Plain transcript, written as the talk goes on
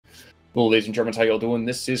Well, ladies and gentlemen, how y'all doing?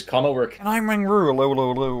 This is Conor. And I'm Ringru, hello,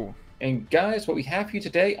 hello, hello. And guys, what we have for you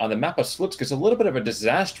today on the map of Slipsk is a little bit of a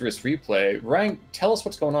disastrous replay. Ryan, tell us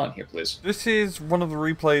what's going on here, please. This is one of the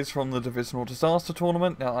replays from the Divisional Disaster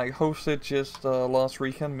Tournament. Now, I hosted just last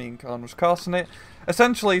weekend, me and Khan was casting it.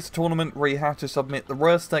 Essentially, it's a tournament where you have to submit the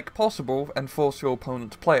worst deck possible and force your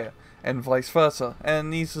opponent to play it, and vice versa.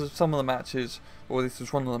 And these are some of the matches, or this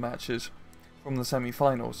is one of the matches, from the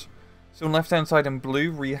semi-finals. So on the left-hand side in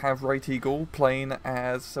blue, we have Right Eagle playing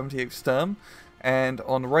as 78 Sturm. And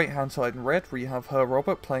on the right hand side in red, we have Her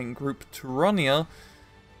Robert playing Group Tyrannia.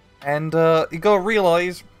 And you gotta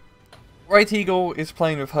realise, Right Eagle is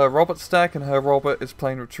playing with Her Robert's deck, and Her Robert is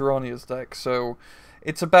playing with Tyrannia's deck. So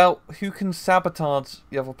it's about who can sabotage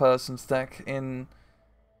the other person's deck in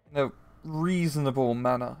a reasonable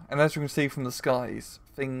manner. And as you can see from the skies,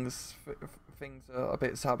 things are a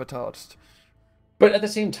bit sabotaged. But at the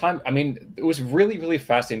same time, I mean, it was really, really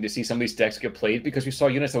fascinating to see some of these decks get played because we saw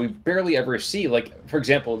units that we barely ever see. Like, for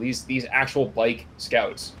example, these actual bike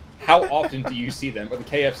scouts. How often do you see them? Or the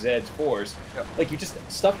KFZ's fours? Yep. Like, you just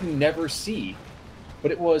stuff you never see.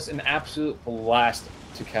 But it was an absolute blast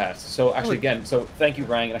to cast. So actually, again, so thank you,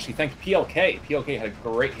 Ryan, and actually thank PLK. PLK had a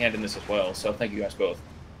great hand in this as well. So thank you guys both.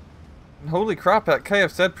 And holy crap, that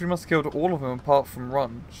KFZ pretty much killed all of them apart from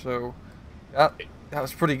Run. So that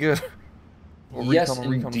was pretty good. Yes,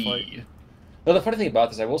 indeed. Now, the funny thing about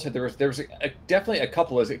this, I will say, there was definitely a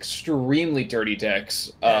couple of extremely dirty decks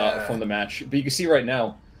from the match. But you can see right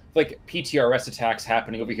now, like PTRS attacks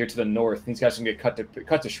happening over here to the north. These guys can get cut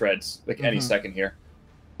to shreds like any second here.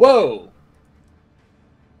 Whoa.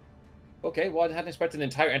 Okay, well, I hadn't expected an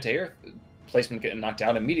entire anti-air placement getting knocked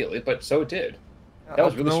down immediately, but so it did. That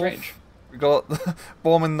was really strange. We got the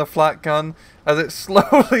bomb in the flat gun as it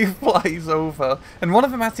slowly flies over, and one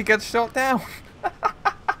of them actually gets shot down.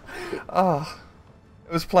 Ah,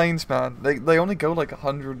 it was planes, man. They only go like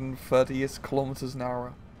 130 kilometers an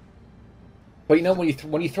hour. But you know,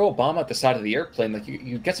 when you throw a bomb at the side of the airplane, like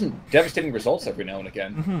you get some devastating results every now and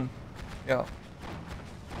again. Yeah.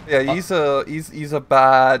 Yeah, he's a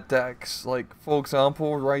bad deck. Like, for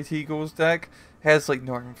example, Right Eagle's deck has like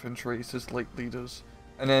no infantry, it's just like leaders.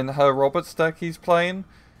 And then Her Robert's deck he's playing,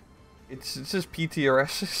 it's just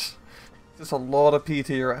PTRS. Just a lot of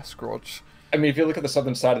PTRS grudge. I mean, if you look at the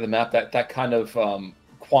southern side of the map, that kind of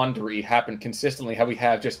quandary happened consistently. How we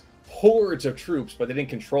have just hordes of troops, but they didn't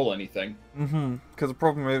control anything. Because the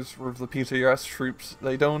problem is with the PTRS troops,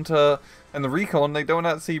 they don't, and the recon, they don't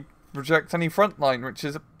actually project any front line, which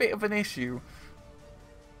is a bit of an issue.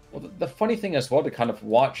 Well, the funny thing as well to kind of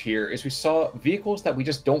watch here is we saw vehicles that we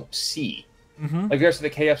just don't see. Like there's the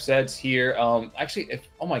KFZs here. Actually,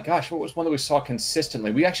 oh my gosh, what was one that we saw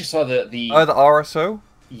consistently? We actually saw the RSO.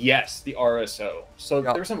 Yes, the RSO. So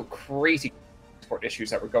there were some crazy support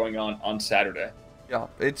issues that were going on Saturday. Yeah,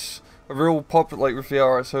 it's a real popular, like with the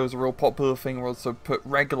RSO, is a real popular thing was to put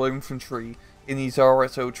regular infantry in these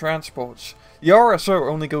RSO transports. The RSO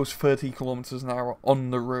only goes 30 kilometers an hour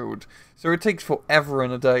on the road, so it takes forever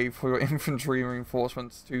and a day for your infantry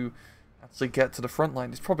reinforcements to actually get to the front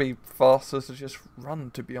line. It's probably faster to just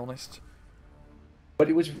run, to be honest. But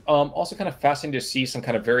it was also kind of fascinating to see some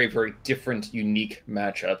kind of very, very different, unique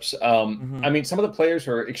matchups. I mean, some of the players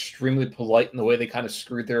were extremely polite in the way they kind of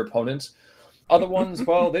screwed their opponents. Other ones,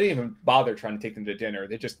 well, they didn't even bother trying to take them to dinner.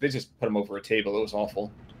 They just put them over a table. It was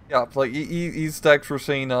awful. Yeah, like these decks were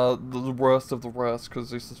seeing the worst of the worst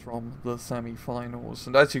because this is from the semi-finals,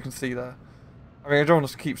 and as you can see there, I mean, I don't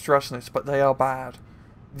want to keep stressing this, but they are bad.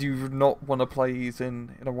 You would not want to play these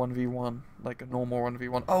in a 1v1, like a normal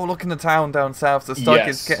 1v1. Oh, look in the town down south, the Stuck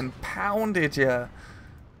is getting pounded, yeah.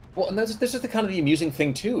 Well, and this is the kind of the amusing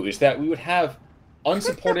thing, too, is that we would have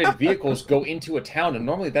unsupported vehicles go into a town, and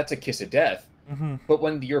normally that's a kiss of death. But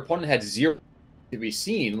when your opponent had zero to be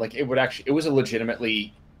seen, like, it was a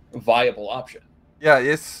legitimately viable option. Yeah,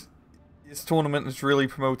 this tournament has really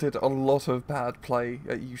promoted a lot of bad play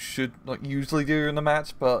that you should not usually do in the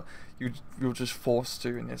match, but you're just forced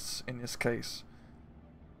to in this case.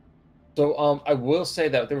 So I will say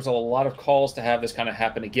that there was a lot of calls to have this kind of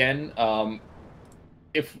happen again.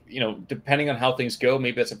 If depending on how things go,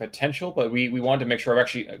 maybe that's a potential. But we wanted to make sure.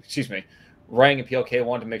 Actually, excuse me, Ryan and PLK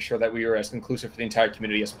wanted to make sure that we were as inclusive for the entire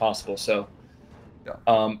community as possible. So,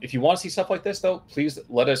 if you want to see stuff like this, though, please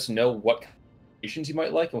let us know what you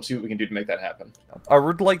might like, and we'll see what we can do to make that happen. I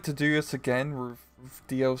would like to do this again with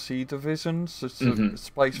DLC divisions, just to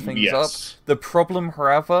spice things up. The problem,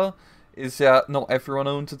 however, is that not everyone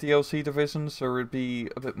owns a DLC division, so it'd be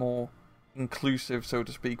a bit more inclusive, so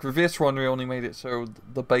to speak. With this one, we only made it so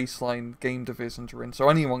the baseline game divisions are in, so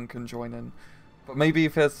anyone can join in. But maybe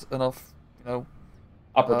if there's enough,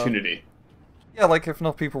 Uh, opportunity. yeah, like if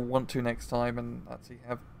enough people want to next time and actually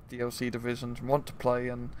have DLC divisions and want to play,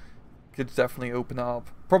 and could definitely open it up.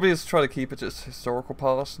 Probably just try to keep it just historical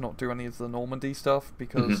past, not do any of the Normandy stuff,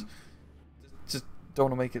 because Hmm. just don't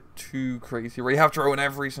want to make it too crazy where you have to own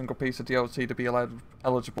every single piece of DLC to be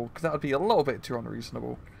eligible, because that would be a little bit too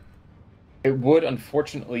unreasonable. It would,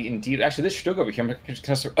 unfortunately, indeed. Actually, this Stug over here,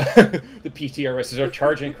 because the PTRSs are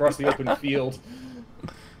charging across the open field.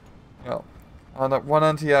 Yeah. And that one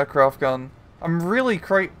anti-aircraft gun. I'm really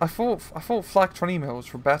great. I thought flak 20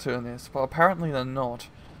 mils were better than this, but apparently they're not.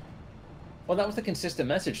 Well, that was the consistent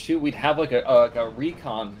message too. We'd have like a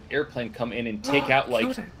recon airplane come in and take out like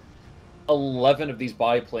Shoot it. 11 of these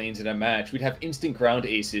biplanes in a match. We'd have instant ground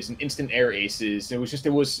aces and instant air aces. It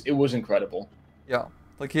was incredible. Yeah.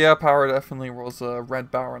 Like, the air power definitely was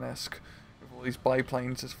Red Baron-esque, with all these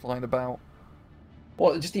biplanes just flying about.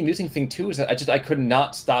 Well, just the amusing thing too is that I could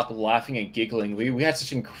not stop laughing and giggling. We had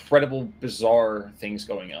such incredible, bizarre things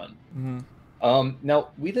going on. Mm-hmm. Now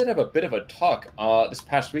we did have a bit of a talk this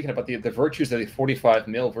past weekend about the virtues of the 45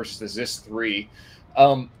 mil versus the Zis 3.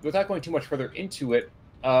 Without going too much further into it,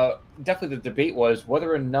 definitely the debate was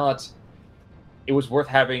whether or not it was worth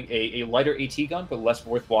having a lighter AT gun but less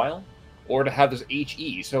worthwhile, or to have this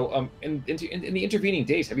HE. So in the intervening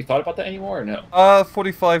days, have you thought about that anymore or no?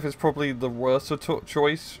 45 is probably the worst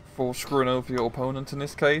choice for screwing over your opponent in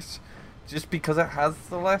this case, just because it has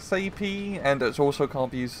the less AP, and it also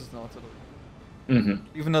can't be used as an artillery.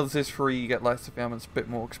 Mm-hmm. Even though this is free, you get less of them, it's a bit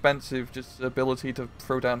more expensive, just the ability to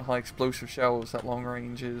throw down high explosive shells at long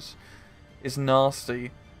range is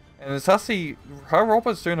nasty. And it's actually, Hal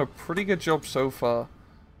Roberts doing a pretty good job so far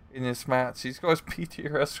in this match. He's got his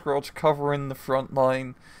PTRS squad covering the front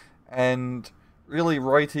line, and really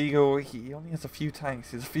Right Eagle, he only has a few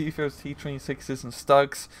tanks. He has a few of those T-26s and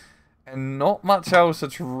Stugs, and not much else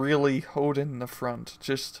that's really holding the front.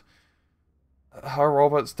 Just, Hal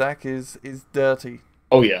Roberts' deck is dirty.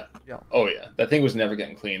 Oh yeah, Yeah. oh yeah. That thing was never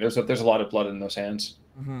getting clean. There's a lot of blood in those hands.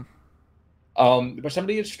 Mm-hmm. But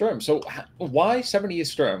 70 is Sturm. So why 70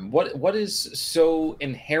 is Sturm? What is so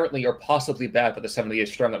inherently or possibly bad about the 70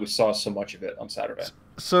 is Sturm that we saw so much of it on Saturday?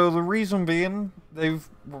 So the reason being, they've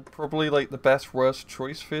were probably like the best worst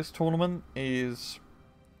choice for this tournament is,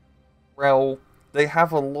 well, they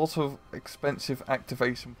have a lot of expensive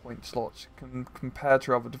activation point slots compared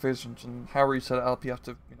to other divisions, and how you set it up, you have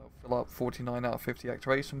to fill up 49 out of 50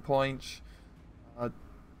 activation points.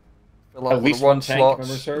 Fill up At least one one tank, slot, if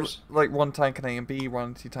memory serves. like one tank in A and B, one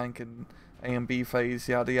anti-tank in A and B phase,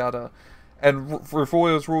 yada yada. And with all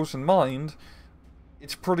those rules in mind,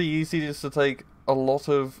 it's pretty easy just to take a lot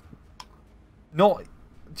of, not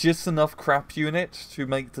just enough crap units to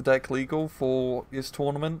make the deck legal for this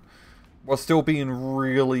tournament, while still being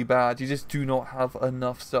really bad. You just do not have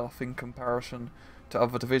enough stuff in comparison to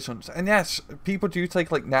other divisions. And yes, people do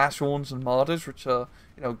take like Nashorns and Martyrs, which are,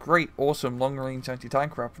 great, awesome, long-range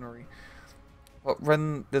anti-tank weaponry. But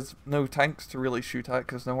when there's no tanks to really shoot at,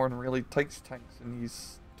 because no one really takes tanks in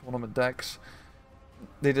these tournament decks,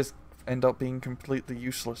 they just end up being completely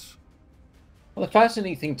useless. Well, the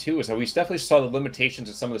fascinating thing too is that we definitely saw the limitations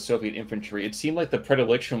of some of the Soviet infantry. It seemed like the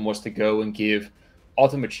predilection was to go and give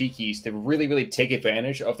Ultimate Cheekies to really, really take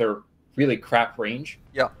advantage of their really crap range.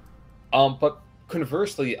 Yeah. But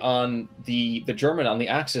conversely, on the German, on the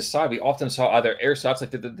Axis side, we often saw either air shots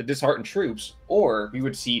like the disheartened troops, or we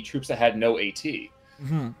would see troops that had no AT.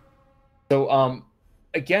 Mm-hmm. So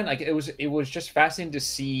again, like it was just fascinating to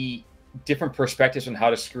see different perspectives on how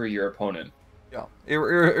to screw your opponent. Yeah, it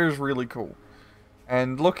was really cool.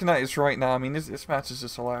 And looking at this right now, I mean, this match is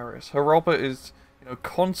just hilarious. Robert is,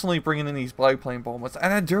 constantly bringing in these biplane bombers,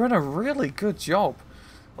 and they're doing a really good job.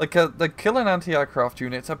 Like, they're killing anti-aircraft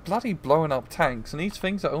units, they're bloody blowing up tanks, and these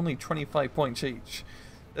things are only 25 points each.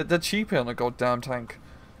 They're cheaper on a goddamn tank.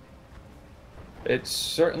 It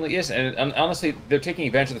certainly is, and honestly, they're taking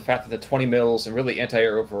advantage of the fact that the 20 mils and really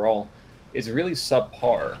anti-air overall is really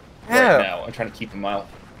subpar right now. I'm trying to keep them out.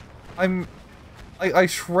 I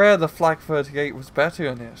swear the Flak 38 was better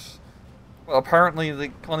than this. Well, apparently they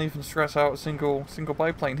can't even stress out a single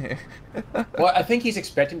biplane here. Well, I think he's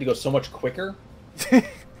expecting to go so much quicker.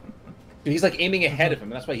 He's like aiming ahead of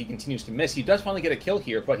him, and that's why he continues to miss. He does finally get a kill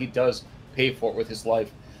here, but he does pay for it with his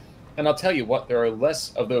life. And I'll tell you what, there are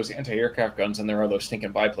less of those anti-aircraft guns than there are those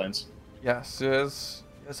stinking biplanes. Yes, there's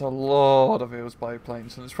a lot of those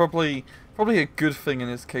biplanes, and it's probably a good thing in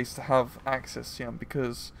this case to have access to them,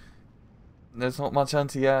 because there's not much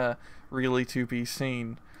anti-air really to be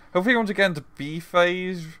seen. Hopefully once again to B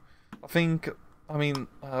phase, I think I mean,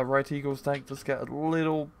 Right Eagle's deck does get a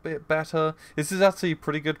little bit better. This is actually a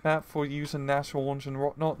pretty good map for using National Launch and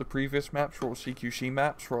whatnot. The previous maps were all CQC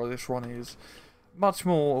maps, while this one is much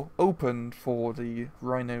more open for the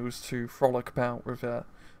Rhinos to frolic about with their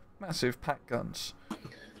massive pack guns.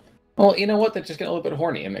 Well, you know what? They're just getting a little bit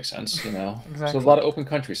horny. It makes sense, you know. Exactly. So a lot of open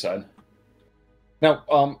countryside.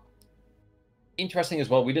 Now, interesting as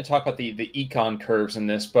well. We did talk about the econ curves in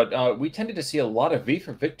this, but we tended to see a lot of V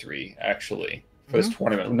for victory actually for this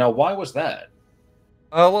tournament. Now, why was that?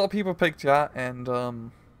 A lot of people picked that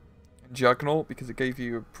and Juggernaut because it gave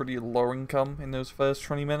you a pretty low income in those first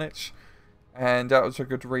 20 minutes. And that was a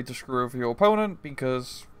good way to screw over your opponent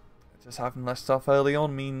because just having less stuff early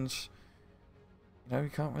on means, you know, you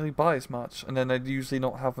can't really buy as much. And then they'd usually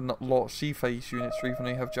not have a lot of C-phase units, so even though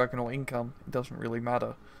you have Juggernaut income, it doesn't really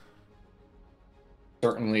matter.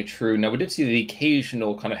 Certainly true. Now, we did see the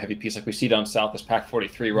occasional kind of heavy piece like we see down south as Pack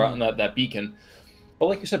 43 right on that beacon. But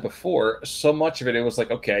like you said before, so much of it was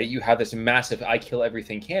like, okay, you have this massive I kill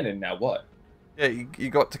everything cannon, now what? Yeah, you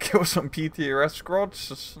got to kill some PTRS squads,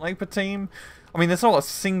 a sniper team. I mean, there's not a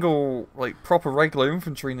single, like, proper regular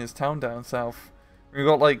infantry in this town down south. We've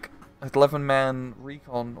got, like, 11-man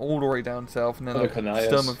recon all the way down south, and then a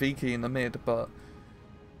Sturmoviki in the mid, but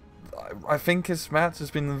I think his match has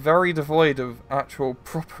been very devoid of actual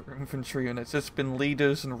proper infantry, and it's just been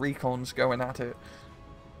leaders and recons going at it.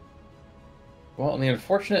 Well, and the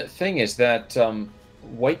unfortunate thing is that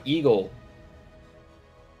White Eagle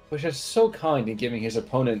was just so kind in giving his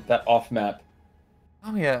opponent that off-map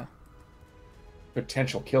Oh yeah,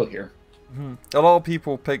 potential kill here. A lot of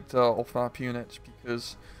people picked off-map units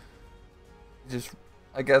because just,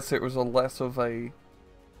 I guess it was a less of a.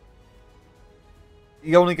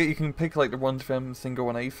 You can pick like the ones from single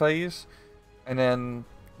and A phase, and then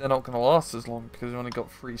they're not going to last as long because you only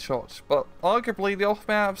got 3 shots. But arguably the off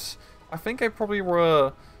maps, I think they probably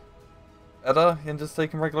were better in just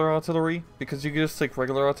taking regular artillery, because you could just take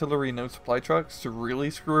regular artillery, no supply trucks, to really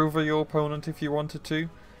screw over your opponent if you wanted to.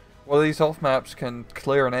 Well, these off maps can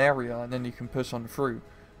clear an area and then you can push on through.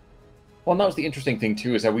 Well, and that was the interesting thing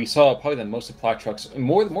too, is that we saw probably the most supply trucks,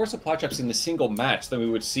 more supply trucks in the single match than we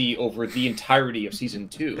would see over the entirety of Season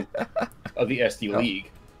 2 of the SD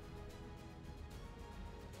League.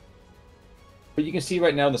 But you can see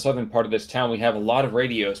right now in the southern part of this town, we have a lot of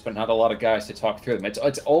radios, but not a lot of guys to talk through them.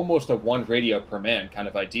 It's almost a 1 radio per man kind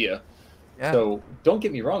of idea. Yeah. So don't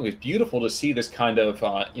get me wrong, it's beautiful to see this kind of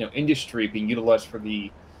industry being utilized for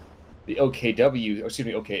the OKW, or excuse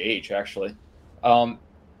me, OKH actually.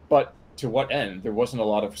 But to what end? There wasn't a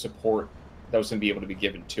lot of support that was going to be able to be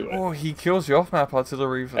given to it. Oh, he kills the off-map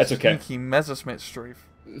artillery with a sneaky Messerschmitt strafe.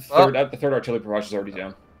 The third artillery barrage is already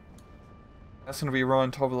down. That's going to be right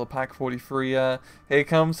on top of the Pack 43. Here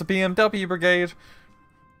comes the BMW Brigade.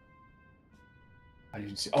 I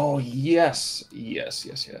didn't see. Oh, yes.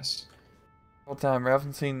 Yes. Oh, damn, we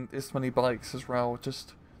haven't seen this many bikes as well.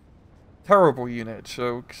 Just terrible unit.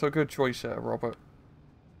 So good choice there, Robert.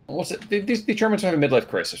 What's it? The Germans have a midlife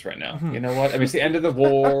crisis right now. You know what? I mean, it's the end of the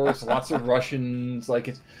war. It's lots of Russians. Like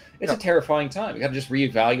it's a terrifying time. You got to just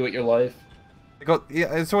reevaluate your life.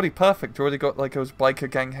 It's already perfect. You already got like those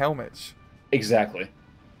biker gang helmets. Exactly.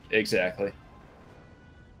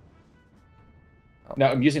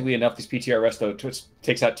 Now, amusingly enough, these PTRS though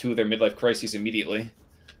takes out 2 of their midlife crises immediately.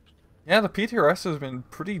 Yeah, the PTRS has been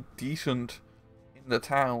pretty decent in the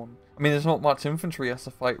town. I mean, there's not much infantry has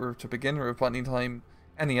to fight with to begin with, but anytime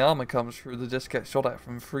any armor comes through, they just get shot at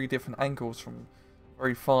from 3 different angles from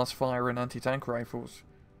very fast firing anti-tank rifles.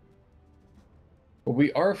 What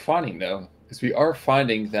we are finding, though, is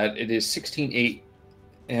that it is 16-8,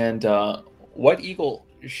 and White Eagle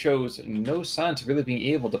shows no signs of really being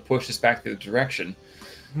able to push this back the direction.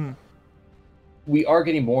 We are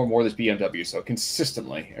getting more and more of this BMW, so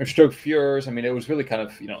consistently. Or Stroke Fuhrers, I mean, it was really kind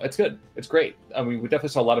of, it's good. It's great. I mean, we definitely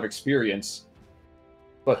saw a lot of experience,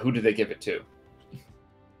 but who did they give it to?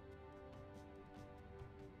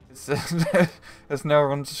 There's no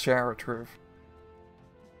one to share it with.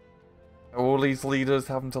 All these leaders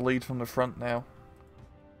having to lead from the front now.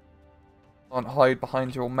 Can't hide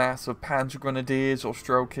behind your mass of Panzer Grenadiers or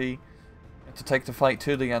Strelki and to take the fight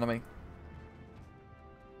to the enemy.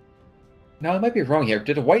 Now, I might be wrong here.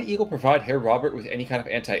 Did a White Eagle provide Herr Robert with any kind of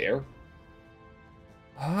anti-air?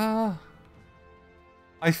 I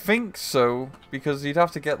think so, because you'd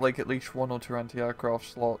have to get like at least 1 or 2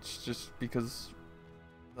 anti-aircraft slots just because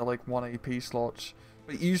they're like 1 AP slots.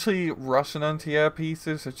 But usually Russian anti-air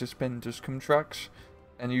pieces have just been Discom trucks,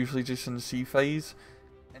 and usually just in the C phase.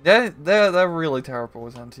 And they're really terrible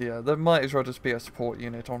as anti-air. They might as well just be a support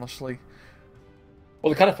unit, honestly.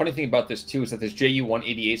 Well, the kind of funny thing about this too is that this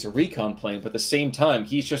Ju-188 is a recon plane, but at the same time,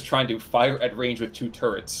 he's just trying to fire at range with 2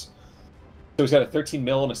 turrets. So he's got a 13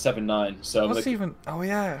 mil and a 7.9. So What's like, even? Oh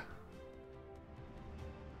yeah.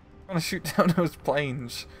 Trying to shoot down those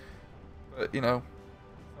planes, but you know,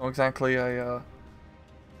 not exactly a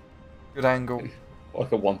good angle.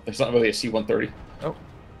 like a one. It's not really a C-130. Oh,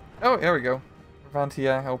 oh, there we go.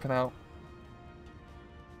 Vantia helping out.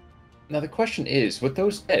 Now the question is, with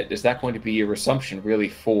those dead, is that going to be a resumption really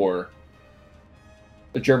for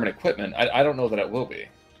the German equipment? I don't know that it will be.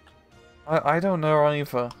 I don't know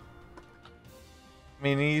either. I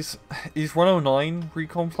mean, these 109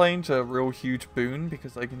 recon planes are a real huge boon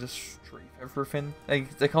because they can just strafe everything.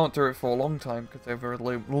 They can't do it for a long time because they have very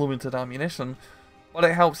limited ammunition, but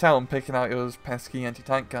it helps out in picking out those pesky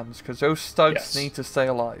anti-tank guns because those studs need to stay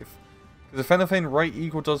alive. Because if anything, Right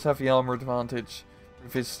Eagle does have the armor advantage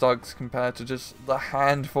with his studs compared to just the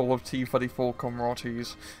handful of T-34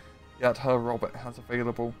 Comratis that her Robert has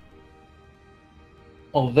available.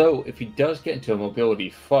 Although, if he does get into a mobility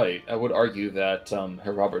fight, I would argue that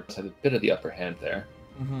Herr Roberts had a bit of the upper hand there.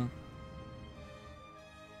 Mm-hmm.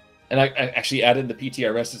 And I actually added the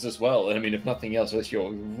PTRSs as well. And I mean, if nothing else, this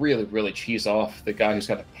you'll really, really cheese off the guy who's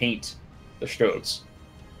got to paint the strokes.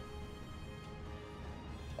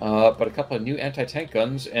 But a couple of new anti-tank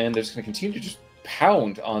guns, and they're just going to continue to just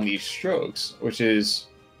pound on these strokes, which is,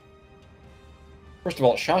 first of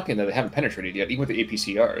all, shocking that they haven't penetrated yet, even with the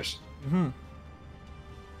APCRs. Mm-hmm.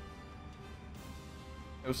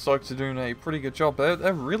 Those Slugs are doing a pretty good job.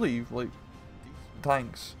 They're really, like, decent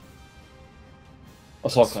tanks.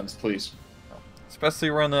 Assault guns, please.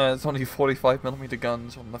 Especially when there's only 45mm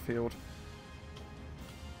guns on the field.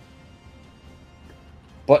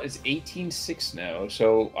 But it's 18-6 now,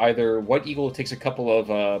 so either White Eagle takes a couple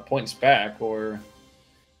of points back, or,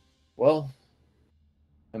 well,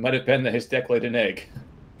 it might have been that his deck laid an egg.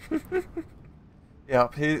 Yeah,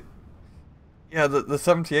 the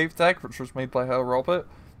 78th deck, which was made by Herr Robert,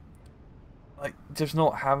 like, just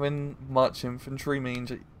not having much infantry means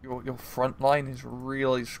that your front line is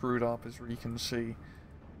really screwed up, as you can see.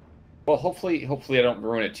 Well, hopefully I don't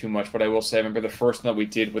ruin it too much, but I will say, I remember the first one that we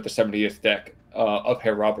did with the 70th deck of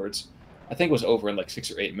Herr Roberts, I think it was over in like 6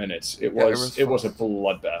 or 8 minutes. It was a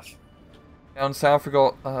bloodbath. Down south we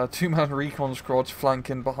got 2-man recon squads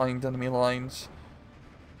flanking behind enemy lines.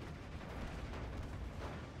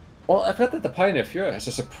 Well, I've heard that the Pioneer Fuhrer has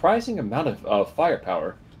a surprising amount of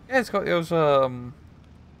firepower. Yeah, it's got those The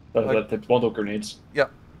bundle grenades. Yeah,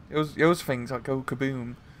 those things that go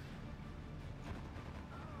kaboom.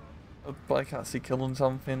 But I can't see killing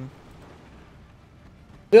something.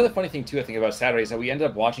 The other funny thing, too, I think about Saturday is that we ended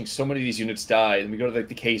up watching so many of these units die, and we go to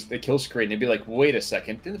the kill screen, and it'd be like, wait a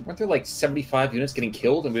second, weren't there like 75 units getting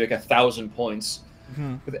killed, and we like 1,000 points?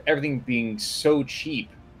 Mm-hmm. With everything being so cheap,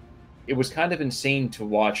 it was kind of insane to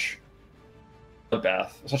watch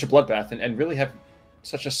such a bloodbath, and really have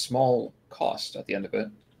such a small cost at the end of it.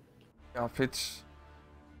 Yeah, it's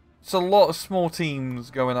a lot of small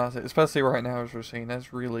teams going at it, especially right now as we're seeing.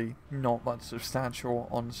 There's really not much substantial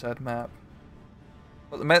on said map.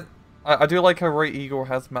 But I do like how Right Eagle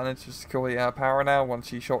has managed to secure the air power now once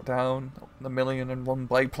he shot down the 1,000,001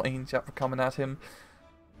 blade planes that were coming at him.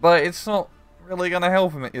 But it's not really going to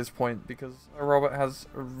help him at this point because Robert has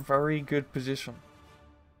a very good position.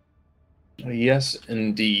 Yes,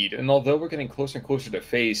 indeed. And although we're getting closer and closer to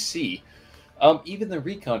Phase C, even the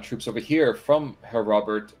recon troops over here from Herr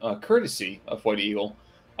Robert, courtesy of White Eagle,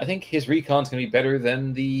 I think his recon's going to be better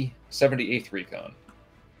than the 78th recon.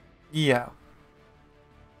 Yeah.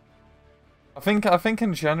 I think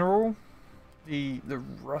in general, the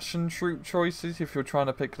Russian troop choices, if you're trying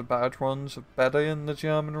to pick the bad ones, are better than the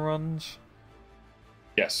German ones.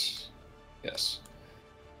 Yes. Yes.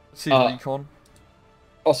 Let's see recon.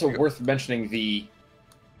 Also worth mentioning the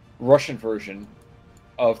Russian version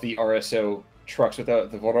of the RSO trucks with the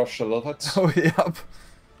Voroshilovets. Oh, yep.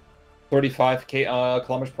 35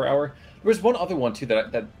 kilometers per hour. There was one other one, too,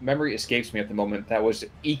 that memory escapes me at the moment that was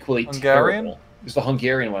equally terrible. It was the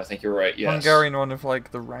Hungarian one, I think you're right, yes. Hungarian one of, like,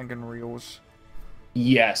 the Rangan reels.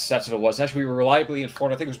 Yes, that's what it was. Actually, we were reliably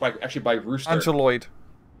informed, I think it was actually by Rooster. Hansel Lloyd.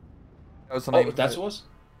 That was the name. Oh, that's what it was?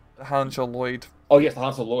 Hansel Lloyd. Oh, yes, the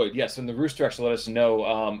Hansel Lloyd, yes. And the Rooster actually let us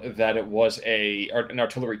know that it was an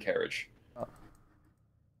artillery carriage. Oh.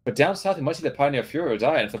 But down south, you might see the Pioneer Fuhrer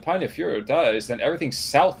die, and if the Pioneer Fuhrer dies, then everything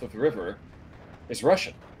south of the river is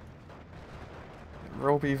Russian. It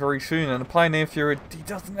will be very soon, and the Pioneer Fuhrer, he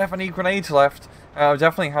doesn't have any grenades left.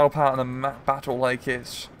 Definitely help out in a battle like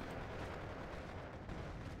this.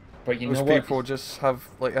 But you know what? Most people just have,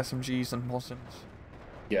 like, SMGs and Mossins.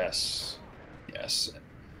 Yes. Yes.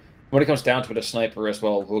 When it comes down to it, a sniper as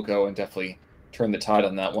well will go and definitely turn the tide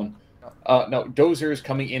on that one. Yeah. Now, Dozer is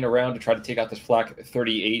coming in around to try to take out this Flak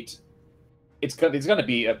 38. It's gonna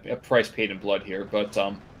be a price paid in blood here, but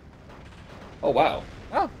oh wow,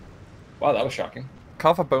 Oh, wow, that was shocking.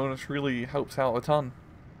 cover bonus really helps out a ton.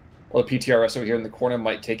 Well, the PTRS over here in the corner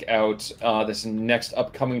might take out this next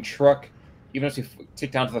upcoming truck, even as we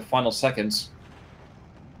tick down to the final seconds.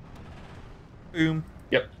 Boom.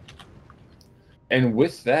 Yep. And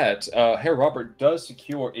with that, Herr Robert does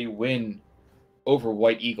secure a win over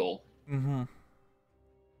White Eagle. Mm-hmm.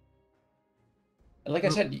 And like I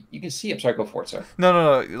said, you can see him. Sorry, go for it, sir.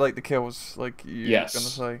 No, like the kills, like you Yes. were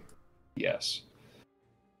gonna say. Yes.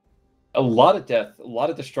 A lot of death, a lot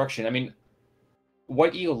of destruction. I mean,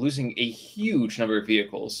 White Eagle losing a huge number of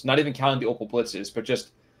vehicles, not even counting the Opel Blitzes, but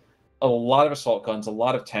just a lot of assault guns, a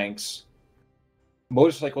lot of tanks,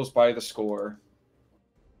 motorcycles by the score.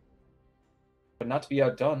 But not to be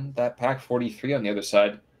outdone, that Pack 43 on the other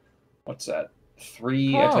side. What's that?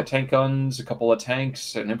 3 anti-tank guns, a couple of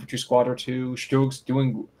tanks, an infantry squad or two. Stugs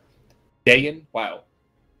doing day in. Wow.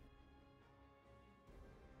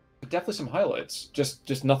 But definitely some highlights.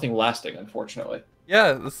 Just nothing lasting, unfortunately.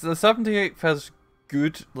 Yeah, the 78th has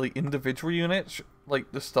good like individual units,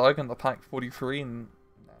 like the Stug and the Pack 43 and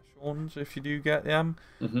Nashorns, if you do get them.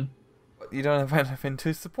 Mm-hmm. But you don't have anything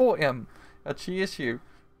to support them. That's the issue.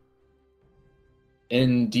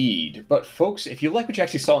 Indeed. But folks, if you like what you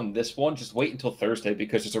actually saw in this one, just wait until Thursday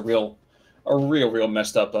because there's a real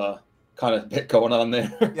messed up kind of bit going on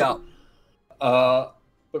there. Yeah.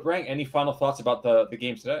 But Rang, any final thoughts about the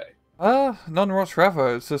game today? None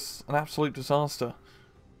whatsoever. It's just an absolute disaster.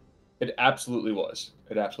 It absolutely was.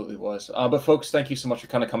 It absolutely was. But folks, thank you so much for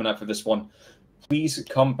kind of coming out for this one. Please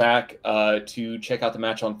come back to check out the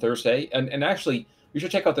match on Thursday. And actually, you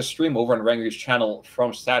should check out the stream over on Ranger's channel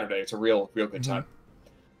from Saturday. It's a real good time.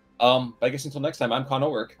 But I guess until next time, I'm Con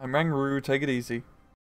Ulrich. I'm Rangaroo, take it easy.